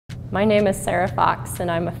My name is Sarah Fox and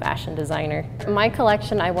I'm a fashion designer. In my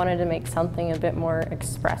collection, I wanted to make something a bit more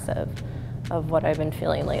expressive of what I've been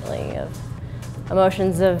feeling lately, of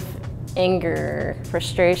emotions of anger,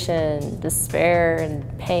 frustration, despair,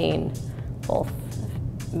 and pain, both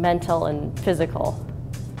mental and physical.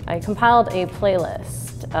 I compiled a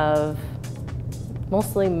playlist of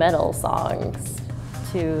mostly metal songs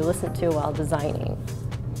to listen to while designing.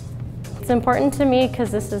 It's important to me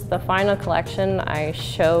because this is the final collection I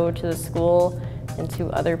show to the school and to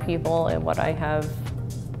other people and what I have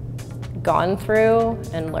gone through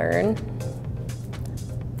and learned.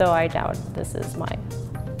 Though I doubt this is my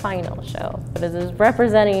final show, but it is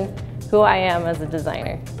representing who I am as a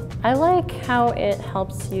designer. I like how it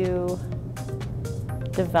helps you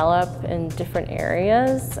develop in different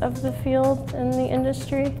areas of the field in the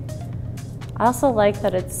industry. I also like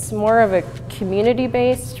that it's more of a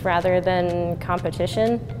community-based rather than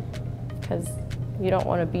competition, because you don't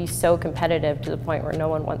want to be so competitive to the point where no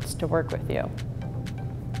one wants to work with you.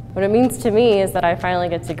 What it means to me is that I finally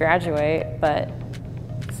get to graduate, but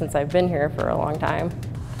since I've been here for a long time.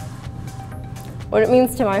 What it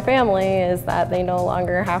means to my family is that they no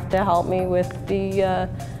longer have to help me with the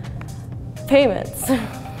payments.